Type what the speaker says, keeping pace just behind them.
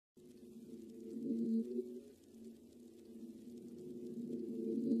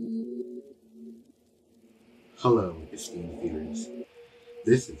Hello, esteemed viewers.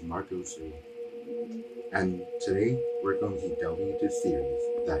 This is Marco's Room, and today we're going to delve into a series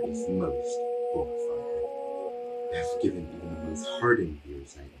that is most horrifying. It has given even the most hardened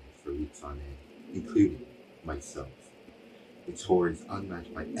viewers nightmares for weeks on end, including myself. Its horror is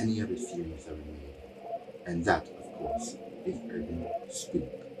unmatched by any other series ever made, and that, of course, is Urban Spook.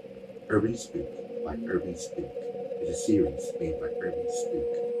 Urban Spook by Urban Spook is a series made by Urban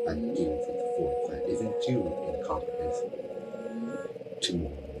Spook that deals with the force that isn't too incomprehensible to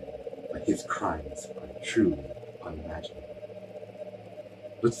mortal man, but his crimes are truly unimaginable.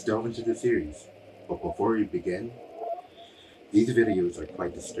 Let's delve into the series, but before we begin, these videos are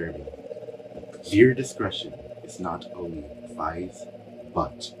quite disturbing. Viewer discretion is not only advised,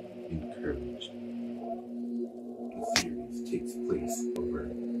 but encouraged. The series takes place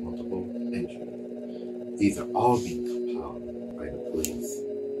over multiple entries. These are all being compiled by the police,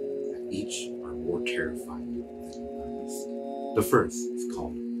 and each are more terrifying than the last. The first is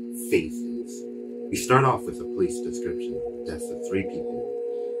called Phases. We start off with a police description of the deaths of 3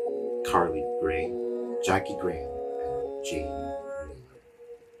 people: Carly Gray, Jackie Graham, and Jane Miller.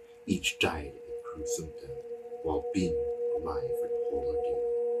 Each died a gruesome death while being alive for the whole ordeal.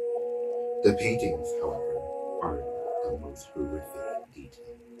 The paintings, however, are the most horrific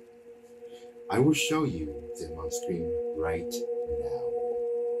detail. I will show you them on screen right now.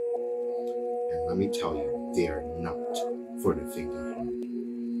 And let me tell you, they are not for the faint of heart.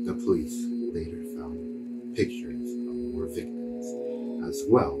 The police later found pictures of more victims, as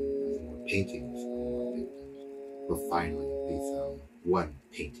well as more paintings of more victims. But finally, they found one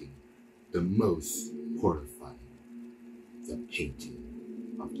painting, the most horrifying, the painting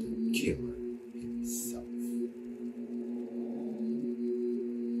of the killer himself.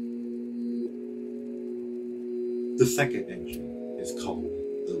 The second entry is called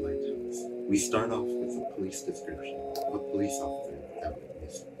The Lighthouse. We start off with a police description of a police officer that went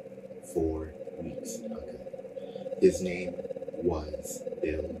missing 4 weeks ago. His name was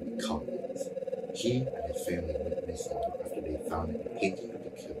Bill Collins. He and his family went missing after they found a painting of the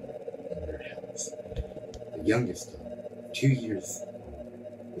killer in their house. The youngest son, 2 years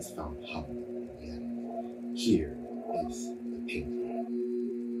old, was found hung in the attic. Here is the painting.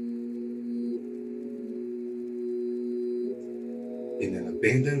 In an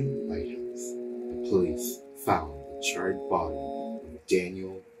abandoned lighthouse, the police found the charred body of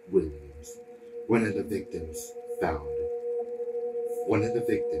Daniel Williams, one of the victims from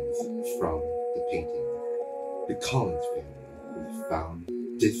the painting. The Collins family was found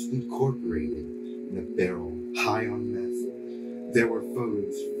disincorporated in a barrel high on meth. There were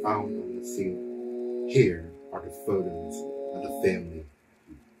photos found on the scene. Here are the photos of the family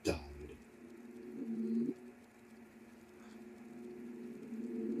who died.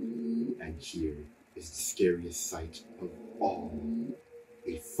 And here is the scariest sight of all,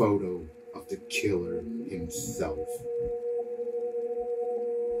 a photo of the killer himself.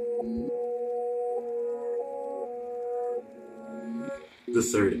 The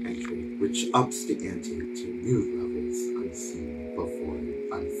third entry, which ups the ante to new levels unseen before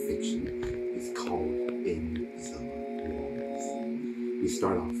on fiction, is called In the Walls. We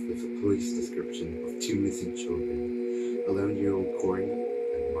start off with a police description of 2 missing children, 11-year-old Corey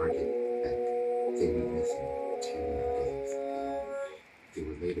and Margaret Beck. They went missing 10 days ago. They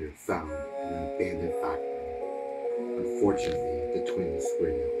were later found in an abandoned factory. Unfortunately, the twins were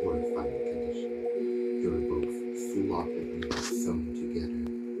in a horrifying condition. They were both sloppily sewn together.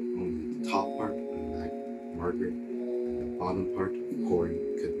 Only the top part of Margaret and the bottom part of Corey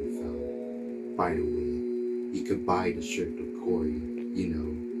could be found. By the way, you could buy the shirt of Corey, you know,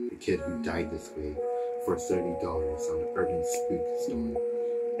 the kid who died this way, for $30 on the Urban Spook store.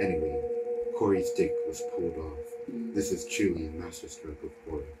 Anyway, Corey's dick was pulled off. This is truly a masterstroke of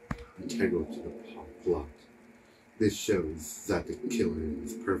horror, integral to the plot. This shows that the killer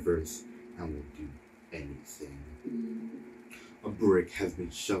is perverse and will do anything. A brick has been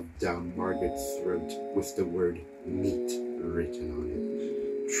shoved down Margaret's throat with the word meat written on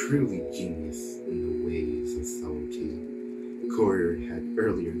it. Truly genius in the ways of subtlety. Corey had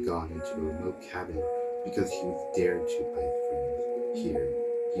earlier gone into a remote cabin because he was dared to by friends. Here,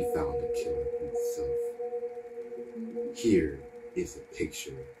 he found the killer himself. Here is a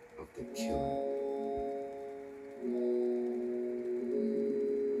picture of the killer.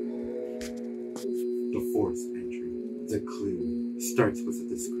 The fourth entry, The Clue, starts with a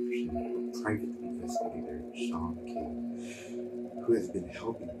description of private investigator Sean King, who has been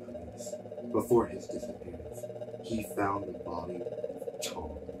helping police. Before his disappearance, he found the body of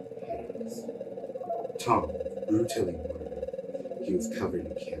Tom Harris. Tom was brutally murdered. He was covered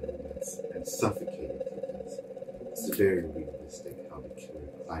in candle nuts and suffocated to death. very realistic how the killer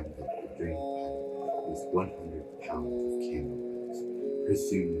climbed up the drain pipe with 100 pounds of candles,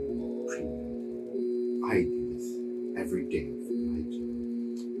 presumably premeditated. I do this every day for my job.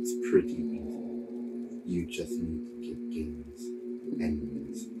 It's pretty easy. You just need to get games.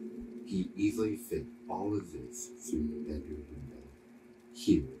 Anyways, he easily fit all of this through the bedroom window.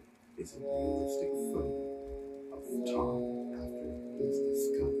 Here is a realistic photo of Tom after his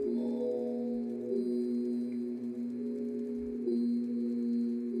discovery.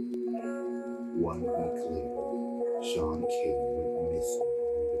 One week later, Sean Kane went missing.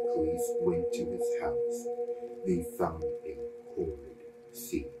 When the police went to his house, they found a horrid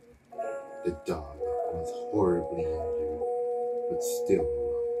scene. The dog was horribly injured, but still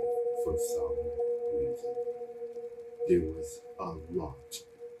alive for some reason. There was a lot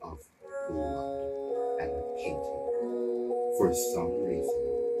of blood and a painting. For some reason,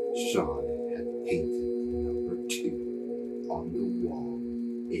 Sean had painted the number 2 on the wall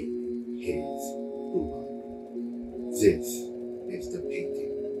in his blood. This is the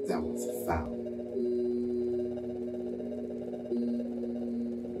painting that was found.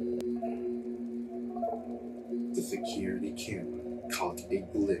 The security camera caught a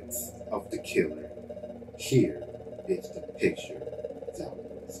glimpse of the killer. Here is the picture that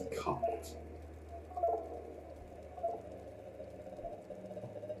was caught.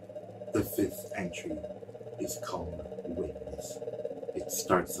 The 5th entry is called Witness. It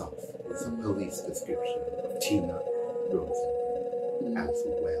starts off with a police description of Tina Rosen, as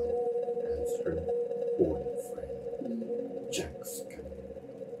well as her boyfriend, Jack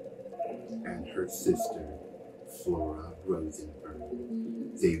Scariest, and her sister, Flora Rosenberg.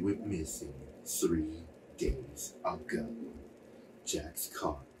 They went missing 3 days ago. Jack's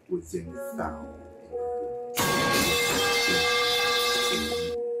car was then found in the woods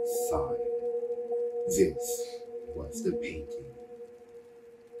inside. This was the painting,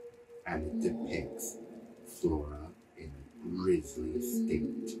 and it depicts Flora in a grisly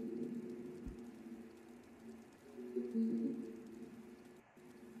state.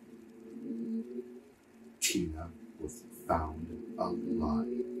 Tina was found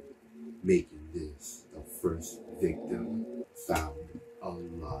alive, making this the first victim found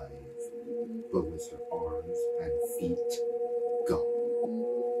alive, but with her arms and feet gone.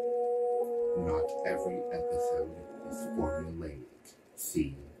 Not every episode is formulaic.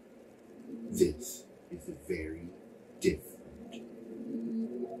 See, this is very different.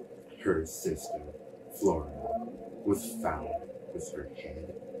 Her sister, Flora, was found with her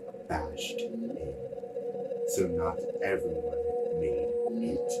head bashed in, so not everyone made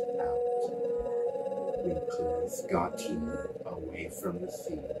it out. When police got Tina away from the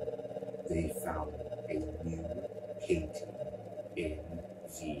scene, they found a new painting in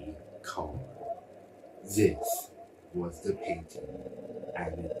the car. This was the painting,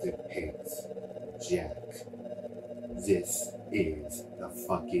 and it depicts Jack. This is the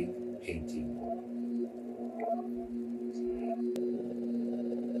fucking painting.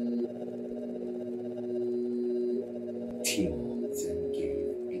 Tina then gave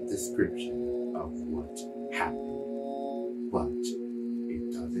a description of what happened, but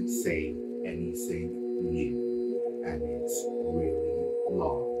it doesn't say anything new, and it's really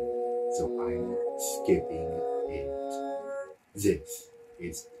long, so I'm skipping it. This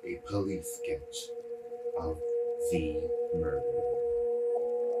is a police sketch of the murder.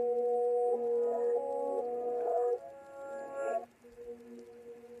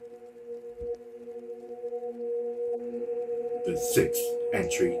 The 6th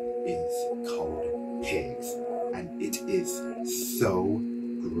entry is called Pigs, and it is so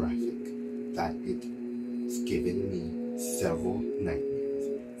graphic that it's given me several nightmares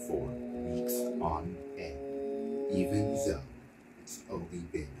for weeks on end, even though it's only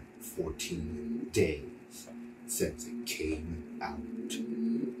been 14 days since it came out.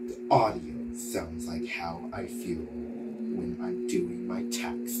 The audio sounds like how I feel when I'm doing my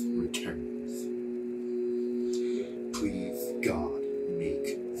tax returns. Please, God,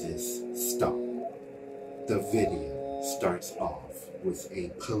 make this stop. The video starts off with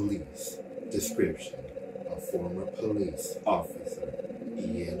a police description. A former police officer,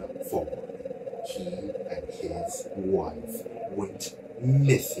 Ian Ford. He and his wife went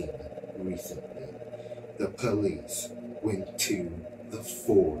missing recently. The police went to the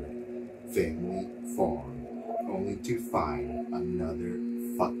Ford family farm only to find another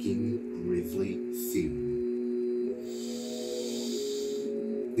fucking grisly scene.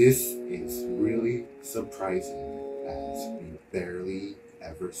 This is really surprising, as we barely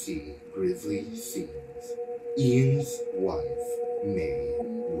ever see grisly scenes. Ian's wife, May,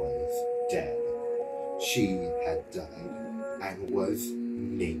 was dead. She had died and was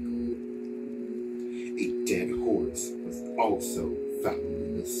mangled. A dead horse was also found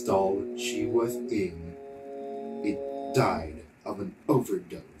in the stall she was in. It died of an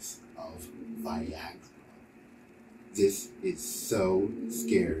overdose of Viagra. This is so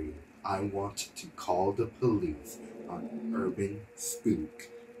scary. I want to call the police on UrbanSPOOK.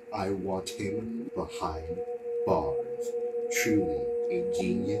 I want him behind bars. Truly a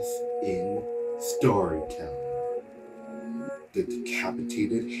genius in storytelling. The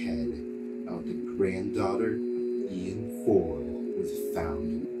decapitated head of the granddaughter of Ian Ford was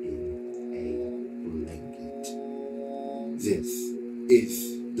found in a blanket. This is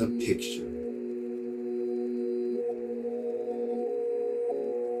the picture.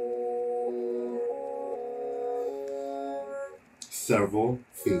 Several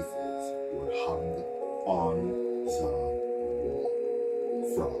faces were hung on the wall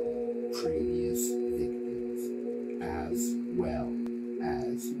from previous victims, as well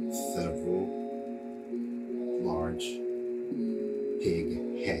as several large pig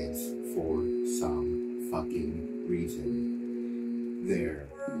heads for some fucking reason. There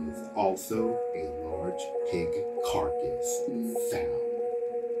was also a large pig carcass found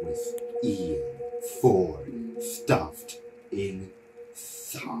with Ian Ford stuffed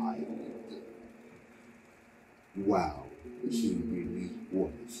inside. Wow, he really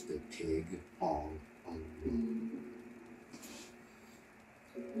was the pig all alone.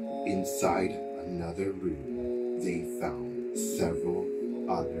 Inside another room, they found several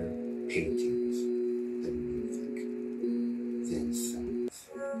other paintings. The music then sounds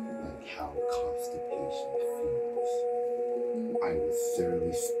like how constipation feels. I was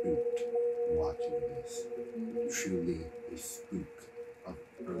thoroughly spooked watching this. Truly a spook of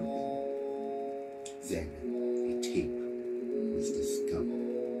urban. Then a tape was discovered,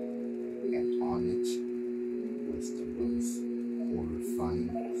 and on it was the most horrifying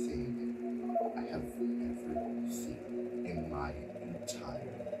thing I have ever seen in my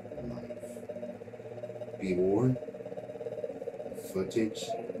entire life. Beware, footage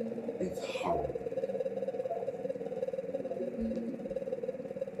is horrible.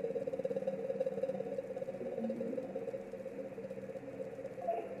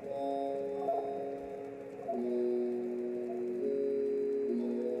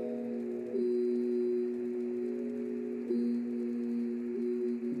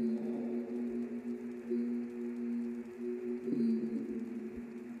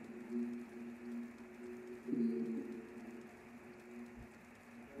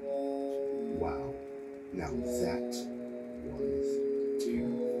 Wow, now that was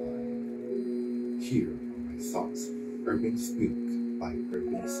terrifying. Here are my thoughts. UrbanSPOOK by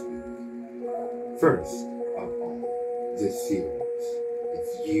UrbanSPOOK. First of all, this series is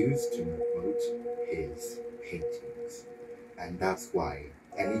used to promote his paintings, and that's why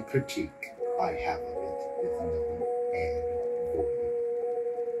any critique I have of it is null and void.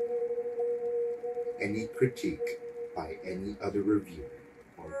 Any critique by any other reviewer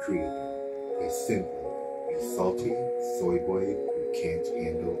or creator is simply a salty soy boy who can't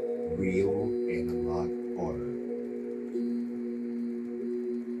handle real analog horror.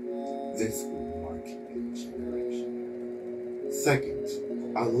 This will mark a generation. Second,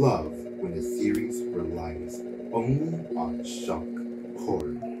 I love when a series relies only on shock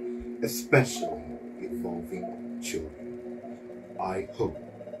horror, especially involving children. I hope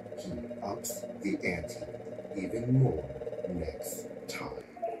he ups the ante even more next time.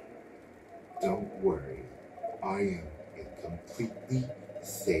 Don't worry, I am a completely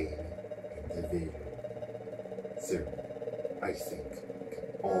sane individual. Third, I think we can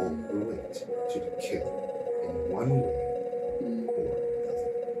all relate to the killer in one way or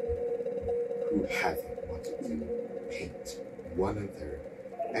another, who hasn't wanted to paint one of their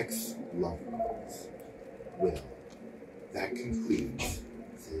ex-loved ones. Well, that concludes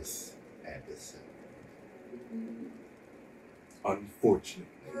this episode. Unfortunately,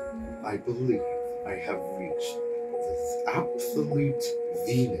 I believe I have reached this absolute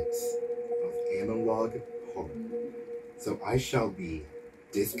zenith of analog horror, so I shall be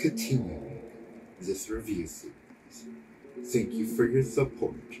discontinuing this review series. Thank you for your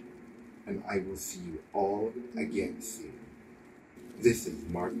support, and I will see you all again soon. This is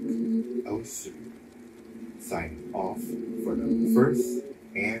Mark 03, signing off for the first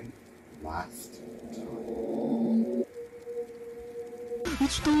and last time.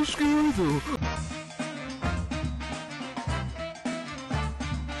 It's so scary though.